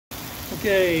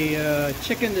Okay,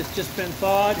 chicken that's just been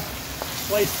thawed,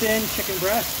 sliced in, chicken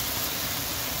breast,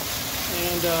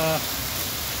 and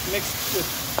mixed with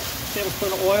a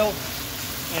tablespoon of oil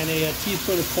and a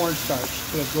teaspoon of cornstarch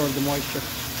to absorb the moisture.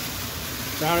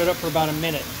 Brown it up for about a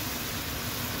minute,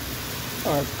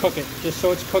 or cook it, just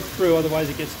so it's cooked through, otherwise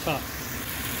it gets tough.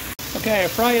 Okay, I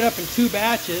fry it up in 2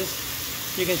 batches.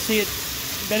 You can see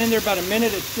it's been in there about a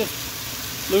minute. It's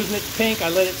just losing its pink. I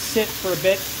let it sit for a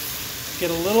bit,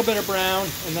 get a little bit of brown,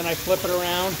 and then I flip it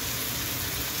around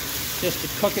just to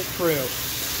cook it through.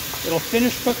 It'll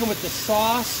finish cooking with the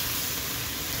sauce.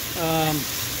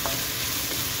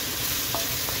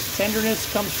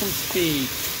 Tenderness comes from speed.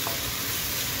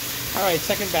 All right,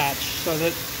 second batch.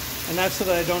 And that's so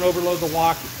that I don't overload the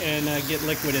wok and get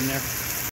liquid in there.